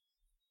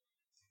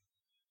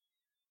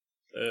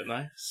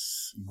 Nej.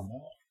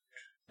 Smart.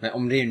 Men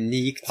om det är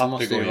unikt så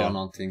måste det ju Papegoja. vara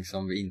någonting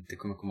som vi inte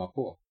kommer komma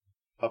på.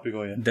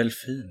 Papegoja.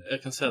 Delfin.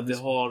 Jag kan säga att det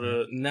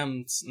har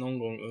nämnts någon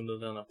gång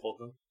under denna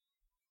podden.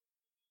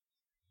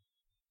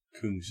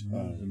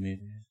 Kungsörn.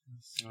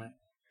 Nej.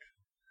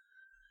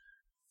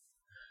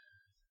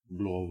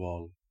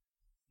 Blåval.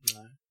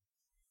 Nej.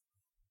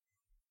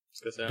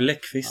 Ska jag säga?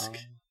 Bläckfisk.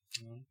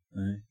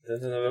 Nej.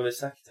 Vad har vi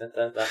sagt?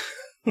 Vänta.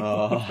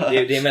 Ja.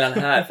 Det är mellan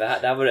här, för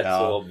här, där var det rätt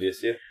så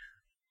obvious ju.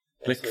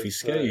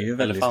 Bläckfiskar är ju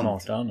väldigt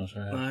smarta annars.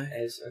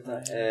 Nej.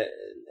 Vänta.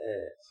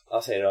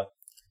 Vad säger du då?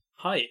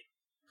 Haj.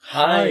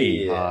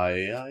 Haj!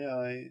 Aj.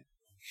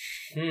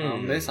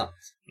 Ja, det är sant.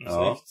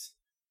 Ja. Snyggt.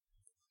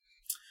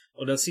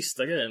 Och den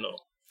sista grejen då.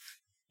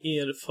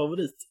 Er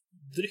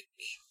favoritdryck.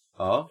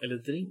 Ja. Eller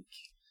drink.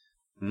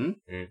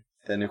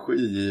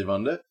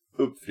 Energigivande,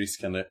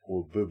 uppfriskande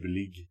och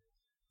bubblig.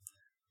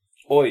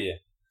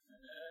 Oj.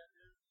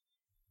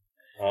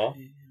 Ja.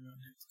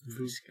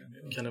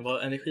 Kan det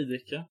vara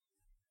energidricka?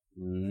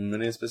 Men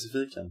det är en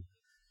specifik en.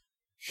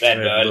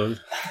 Red Bull.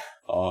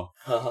 Ja.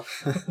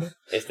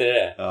 Visst är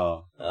det?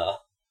 Ja.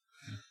 Ja.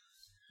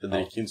 Jag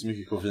dricker inte så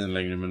mycket koffein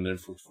längre, men den är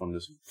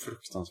fortfarande så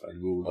fruktansvärt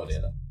god. Ja, det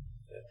är det.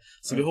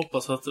 Så vi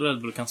hoppas att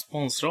Red Bull kan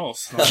sponsra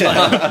oss.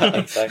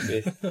 Exakt,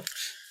 visst.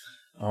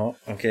 Ja,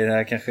 okej, det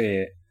här kanske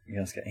är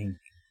ganska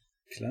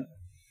enkla.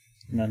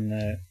 Men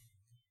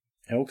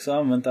jag har också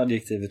använt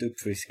adjektivet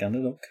uppfriskande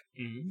dock.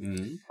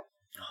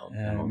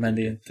 Men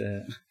det är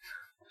inte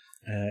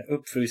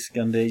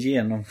uppfriskande,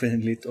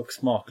 genomskinligt och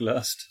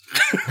smaklöst.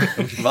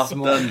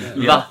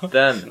 Vatten.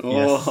 Vatten.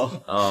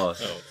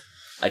 Yes.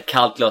 Ett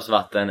kallt glas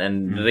vatten,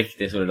 en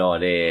riktig solidar,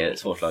 det är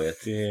svårslaget.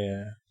 Det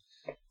är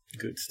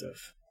good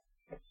stuff.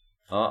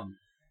 Ja.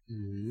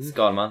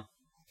 Skalman.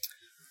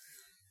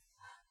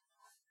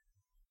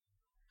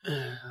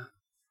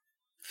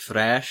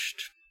 Fräscht.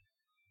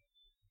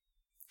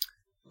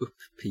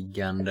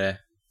 Uppiggande.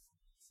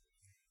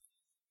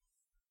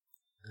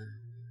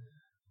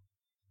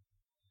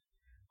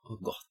 Och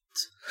gott.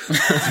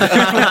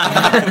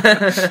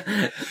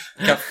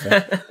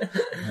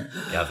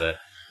 Kaffe.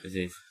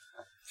 Precis.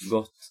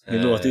 Gott.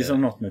 Det låter ju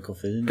som något med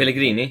koffein.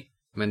 Pellegrini.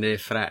 Men det är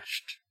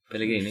fräscht.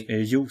 Pellegrini. Är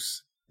det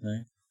juice?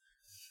 Nej.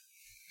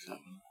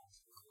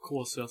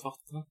 Kolsyrat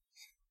vatten.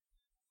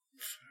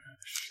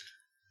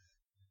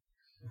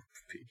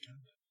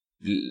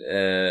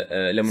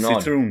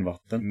 Lemonad.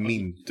 Citronvatten.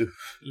 Mintu.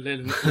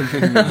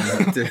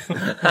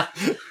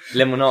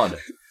 Lemonad.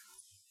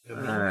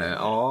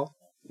 Ja,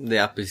 det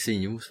är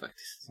apelsinjuice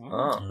faktiskt.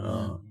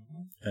 Ja.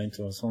 Jag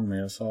inte var sån, men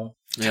jag sa...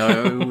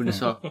 Jo,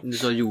 du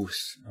sa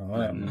juice.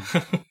 Ja.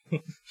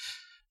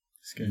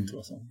 Ska inte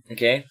vara sån.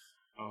 Okej.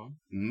 Ja.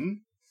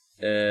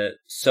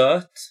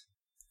 Söt.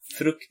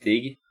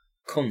 Fruktig.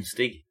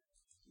 Konstig.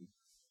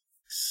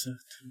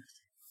 Söt.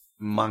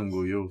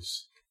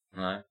 Mangojuice.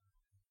 Nej.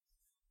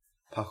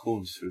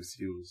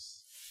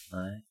 Passionsfruktsjuice.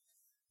 Nej.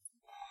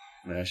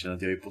 Men jag känner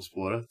att jag är på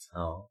spåret.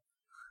 Ja.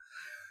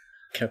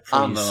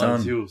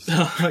 Ananasjuice.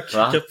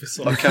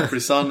 Va?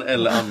 Caprisan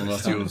eller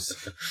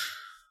ananasjuice.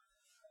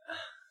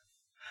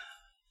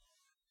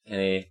 Kan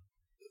ni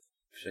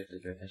försöka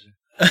lite kanske?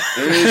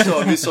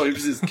 Vi sa ju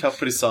precis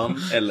caprisan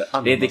eller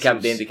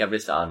ananasjuice. Det är inte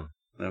caprisan.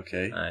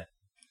 Okej. Nej.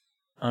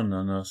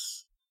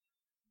 Ananas.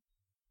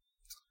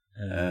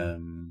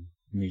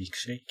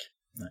 Milkshake.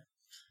 Nej.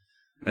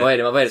 Vad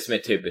är det som är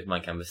typiskt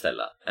man kan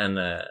beställa? En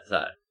så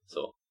här,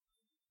 så.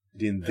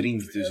 Det är en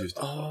drink du just.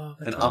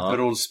 En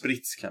Aperol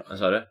Spritz kanske. Vad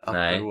sa du?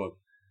 Nej. Aperol.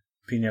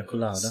 Pina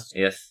colada.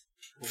 Yes.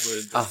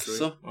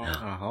 Alltså.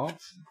 Jaha.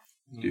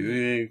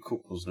 Du är en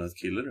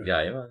kokosnötkille du.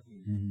 Jajamän.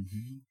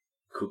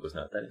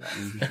 Kokosnötar.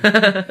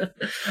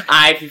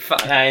 Nej, fy fan.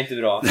 Det här är inte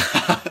bra.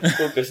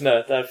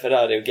 Kokosnötar,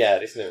 Ferrari och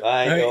Garris nu.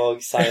 Nej,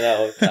 jag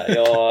signar out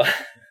här.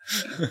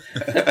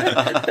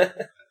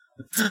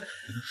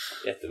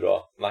 Jättebra.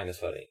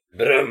 Marknadsföring.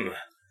 Brum!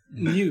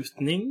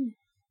 Njutning.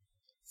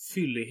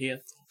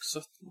 Fyllighet och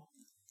sötma.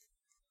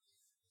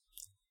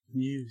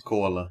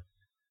 Cola.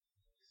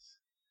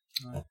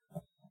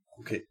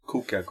 Okej,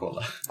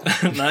 Coca-Cola.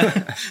 Nej.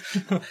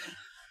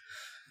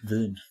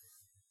 Vin.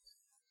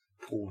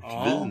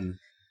 Portvin.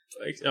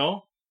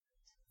 Ja.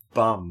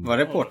 Bam. Var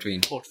det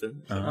portvin?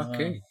 Portvin.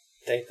 Okej.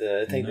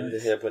 Tänkte lite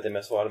säga på att det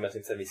med svarade, men jag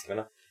tänkte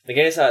viskarna. Men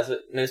kan jag säga, alltså,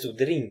 när det stod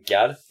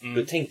drinkar,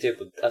 då tänkte jag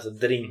på alltså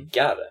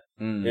drinkar.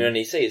 Nu när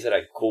ni säger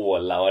sådär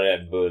cola och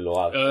Red Bull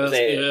och allt.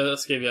 Jag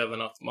skrev ju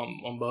även att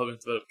man behöver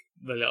inte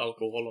välja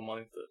alkohol om man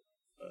inte...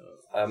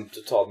 Jag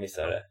totalt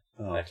missar det.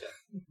 Ja. Verkligen.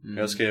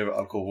 Jag skrev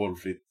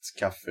alkoholfritt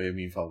kaffe är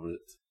min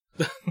favorit.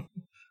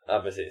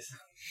 Ja, precis.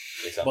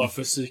 Liksom. Bara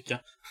för psyka.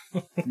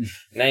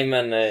 Nej,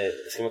 men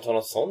ska man ta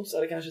något sånt så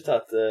hade det kanske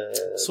tagit...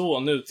 Så,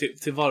 nu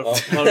till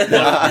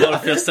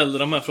varför jag ställde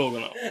de här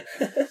frågorna.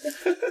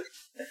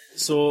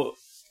 Så,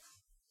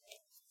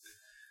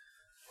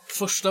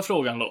 första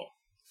frågan då.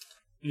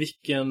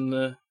 Vilken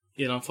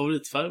eran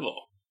favoritfärg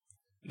var?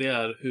 Det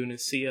är hur ni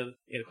ser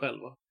er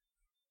själva.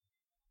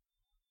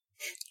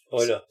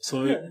 Oj då.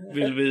 Så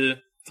vill vi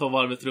ta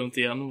varvet runt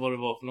igen vad det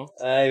var för något?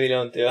 Nej, vill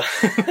jag inte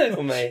göra.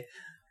 På mig.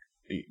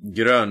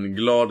 Grön,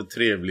 glad,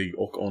 trevlig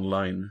och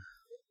online.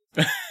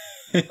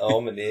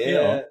 Ja, men det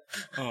är...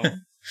 Ja.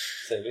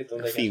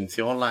 Sexlivet. Det finns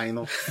ju online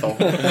också.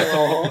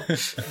 Ja.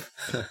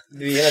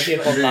 Du är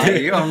hela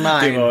tiden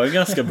online. Det var ju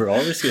ganska bra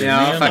beskrivning.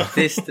 Ja,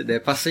 faktiskt. Det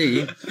passar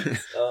in.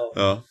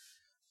 Ja.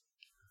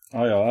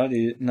 Ja, jag hade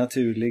ju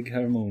naturlig,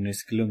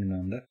 harmonisk,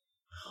 lugnande.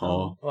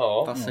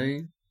 Ja. Passar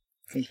in.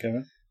 Funkar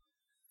väl?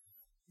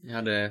 Jag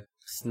hade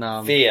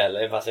snabb... Fel,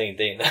 det passar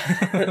inte in.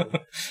 Nej,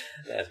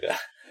 jag skojar.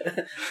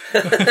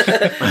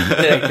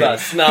 Det är bara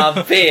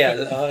snabb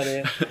fel. Ja,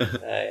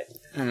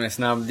 nej.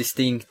 Snabb,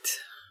 distinkt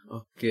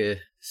och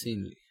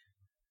synlig.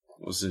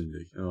 Och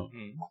synlig, ja.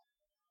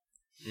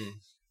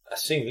 Ja,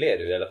 synlig är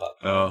du i alla fall.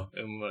 Ja,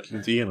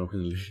 inte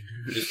genomskinlig.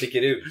 Du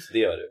sticker ut, det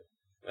gör du.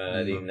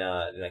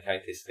 Dina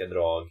karaktäristiska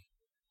drag,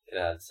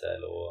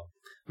 klädsel och...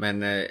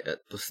 Men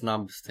på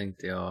snabb så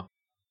tänkte jag...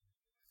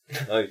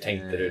 Ja, hur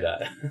tänkte du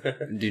där?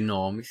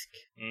 Dynamisk.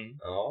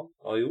 Ja,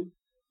 jo.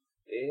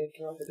 Det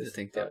kan man faktiskt... Det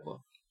tänkte jag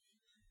på.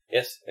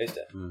 Yes, just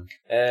det.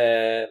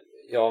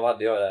 Ja, vad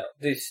hade jag där?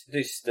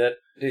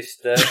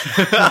 Dyster.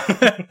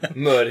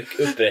 Mörk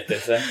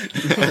upprättelse.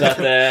 Så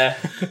att,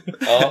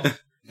 ja,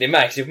 det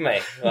märks ju på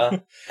mig, va?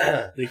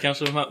 Det är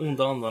kanske de här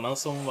onda andarna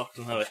som varit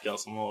den här veckan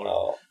som har...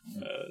 Ja.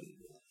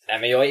 Nej,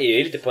 men jag är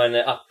ju lite på en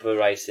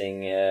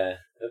uprising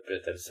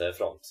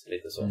upprättelsefront,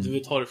 lite så. Du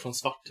vill ta det från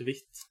svart till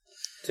vitt.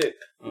 Typ.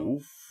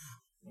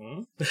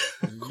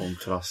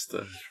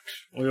 Kontraster.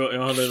 Och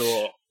jag hade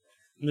då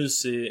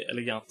mysig,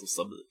 elegant och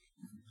stabil.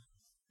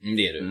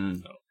 Det är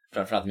du.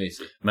 Framförallt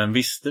mysig. Men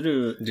visste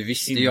du... Du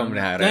visste ju om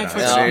det här Nej, redan.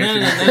 faktiskt,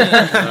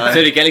 nej. Så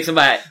du kan liksom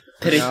bara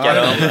pricka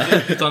dem.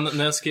 Utan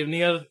när jag skrev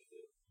ner...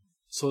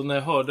 Så när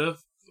jag hörde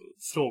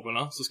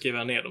frågorna så skrev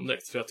jag ner dem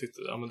direkt. För jag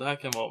tyckte men det här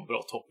kan vara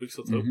bra topics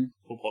att ta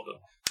upp på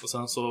podden. Och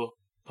sen så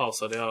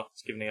pausade jag,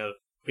 skrev ner,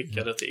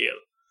 skickade till er.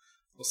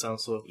 Och sen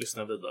så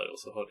lyssnade jag vidare och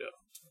så hörde jag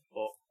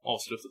vad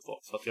avslutet var.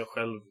 För att jag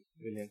själv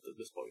vill inte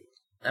bli spoilad.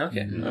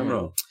 Okej. Det är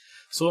bra.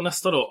 Så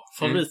nästa då.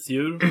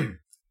 Favoritdjur.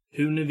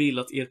 Hur ni vill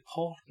att er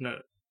partner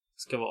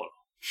ska vara.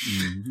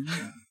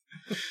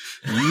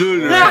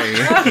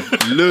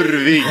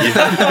 Lurvig.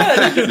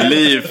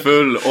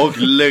 Livfull och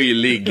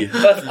löjlig.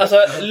 Alltså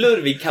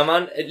lurvig kan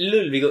man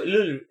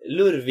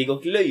lurvig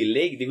och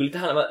löjlig. Det går lite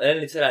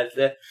sådär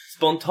lite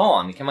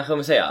spontan kan man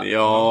komma säga.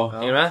 Ja.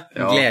 Är du med?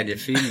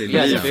 Glädjefylld.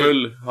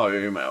 Livfull har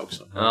jag ju med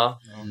också. Ja.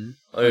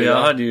 Och jag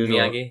hade ju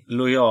Miyagi.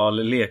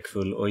 Lojal,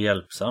 lekfull och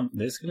hjälpsam.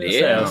 Det skulle jag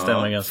säga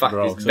stämmer ganska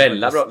bra också.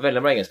 Väldigt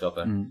bra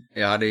egenskaper.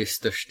 Jag hade ju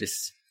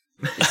störstis.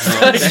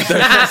 Störst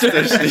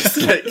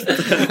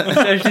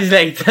i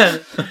släkten.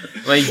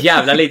 Det var en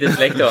jävla liten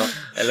släkt då.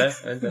 Eller?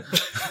 Jag vet inte.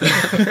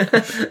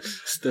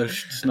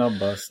 Störst,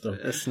 snabbast och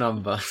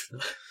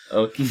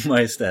Och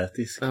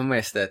majestätisk.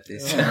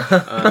 Majestätisk.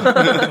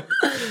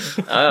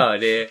 ja,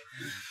 det...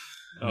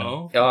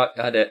 Ja. Jag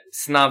hade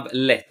snabb,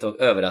 lätt och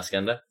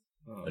överraskande.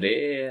 Och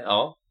det är...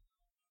 Ja.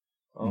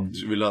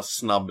 Du vill ha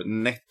snabb,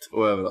 nätt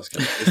och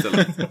överraskande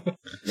istället.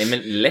 Nej,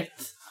 men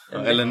lätt.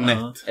 Eller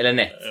nätt. Eller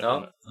nätt,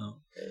 ja.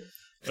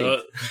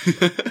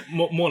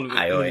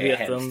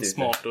 Målmedveten,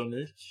 smart och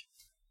unik.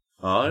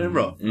 Ja, det är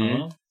bra.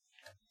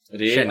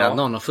 Känner att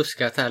någon har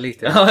fuskat här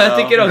lite. Ja, jag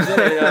tycker också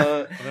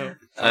det.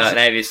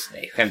 Nej,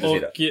 skämt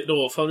åsido. Och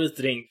då,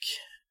 favoritdrink.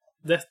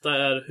 Detta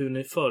är hur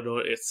ni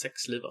föredrar ert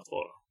sexliv att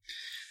vara.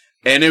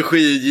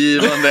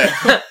 Energigivande,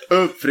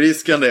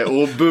 uppfriskande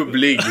och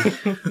bubblig.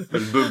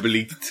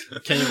 Bubbligt.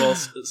 Kan ju vara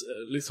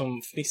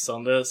liksom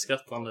fnissande,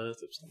 skrattande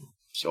typ så.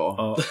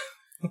 Ja.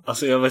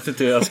 Alltså jag vet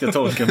inte hur jag ska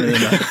tolka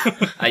mina.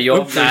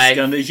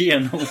 Uppfriskande,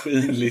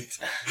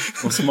 genomskinligt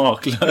och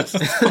smaklöst.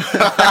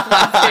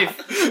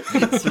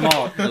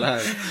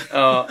 Smaklöst.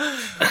 Ja.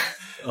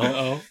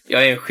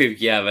 Jag är en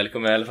sjuk jävel,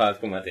 kommer jag i alla fall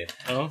att komma till.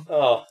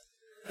 Ja.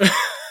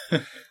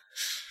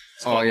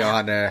 Ja, jag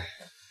hade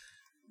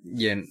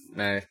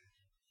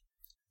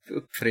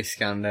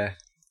uppfriskande,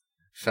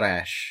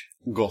 fräsch.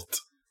 Gott.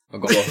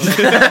 Och gott.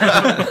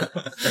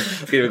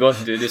 Skriver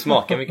gott, du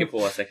smakar mycket på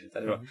sexet.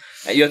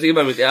 Jag tycker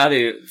bara jag hade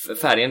ju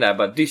färgen där,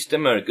 bara dyster,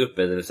 mörk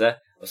upprättelse.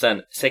 Och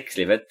sen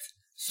sexlivet,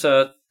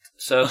 söt,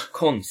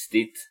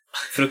 konstigt,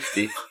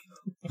 fruktigt.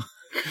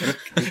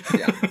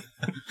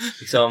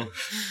 Liksom.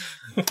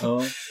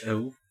 Ja.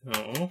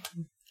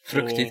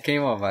 Fruktigt kan ju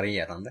vara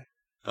varierande.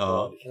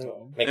 Ja.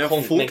 Men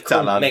konstigt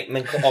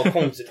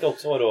kan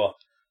också vara då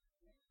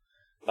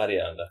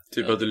varierande.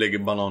 Typ att du lägger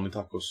banan i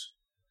tacos.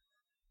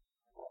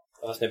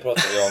 Fast nu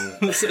pratar vi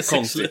om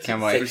konstigt kan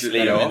vara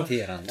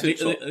experimenterande.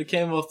 Det kan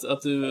ju vara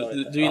att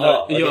du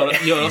gillar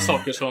göra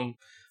saker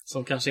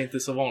som kanske inte är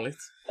så vanligt.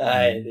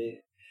 Nej,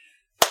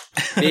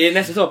 det är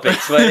nästa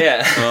topic, vad är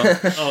det?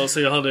 Ja, så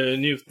jag hade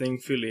njutning,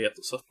 fyllighet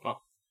och sötma.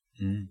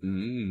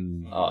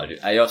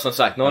 Ja, jag som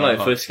sagt, någon har ju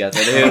fuskat,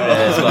 eller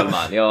hur,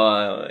 Svalman?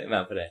 Jag är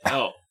med på det.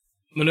 Ja,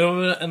 men nu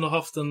har vi ändå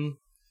haft en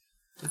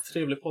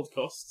trevlig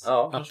podcast.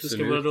 Ja, kanske vi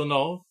ska börja runda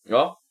av.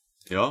 Ja.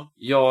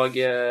 Jag,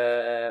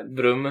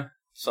 Brum,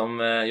 som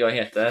jag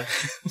heter,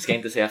 ska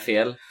inte säga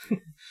fel.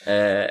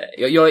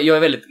 Jag är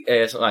väldigt,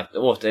 som sagt,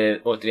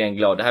 återigen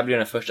glad. Det här blir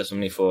den första som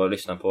ni får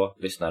lyssna på,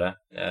 lyssnare.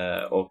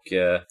 Och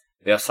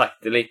vi har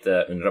sagt det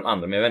lite under de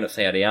andra, men jag vill ändå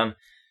säga det igen.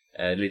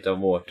 Lite av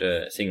vårt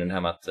signum, det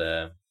här med att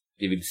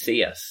vi vill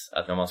ses.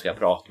 Att när man ska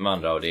prata med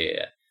andra och det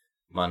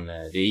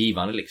är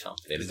givande liksom.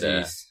 Det är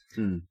lite,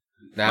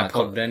 Den här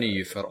podden är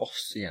ju för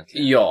oss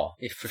egentligen. ja,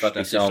 I första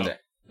liksom, syfte.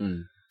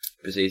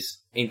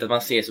 precis. Inte att man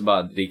ses och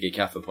bara dricker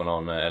kaffe på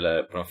någon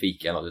eller på någon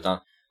fika eller något, utan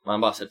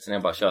man bara sätter sig ner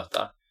och bara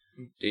tjötar.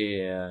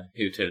 Det är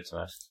hur trevligt som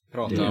helst.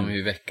 Prata om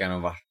hur veckan har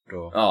varit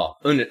och...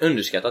 Ja,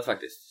 underskattat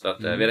faktiskt. Så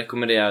att vi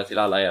rekommenderar till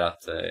alla er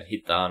att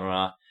hitta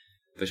några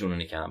personer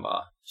ni kan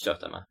bara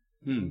köta med.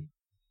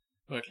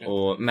 Verkligen.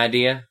 Och med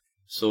det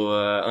så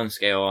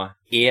önskar jag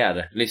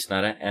er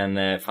lyssnare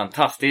en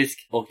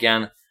fantastisk och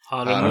en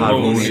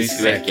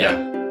Harmonisk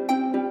vecka.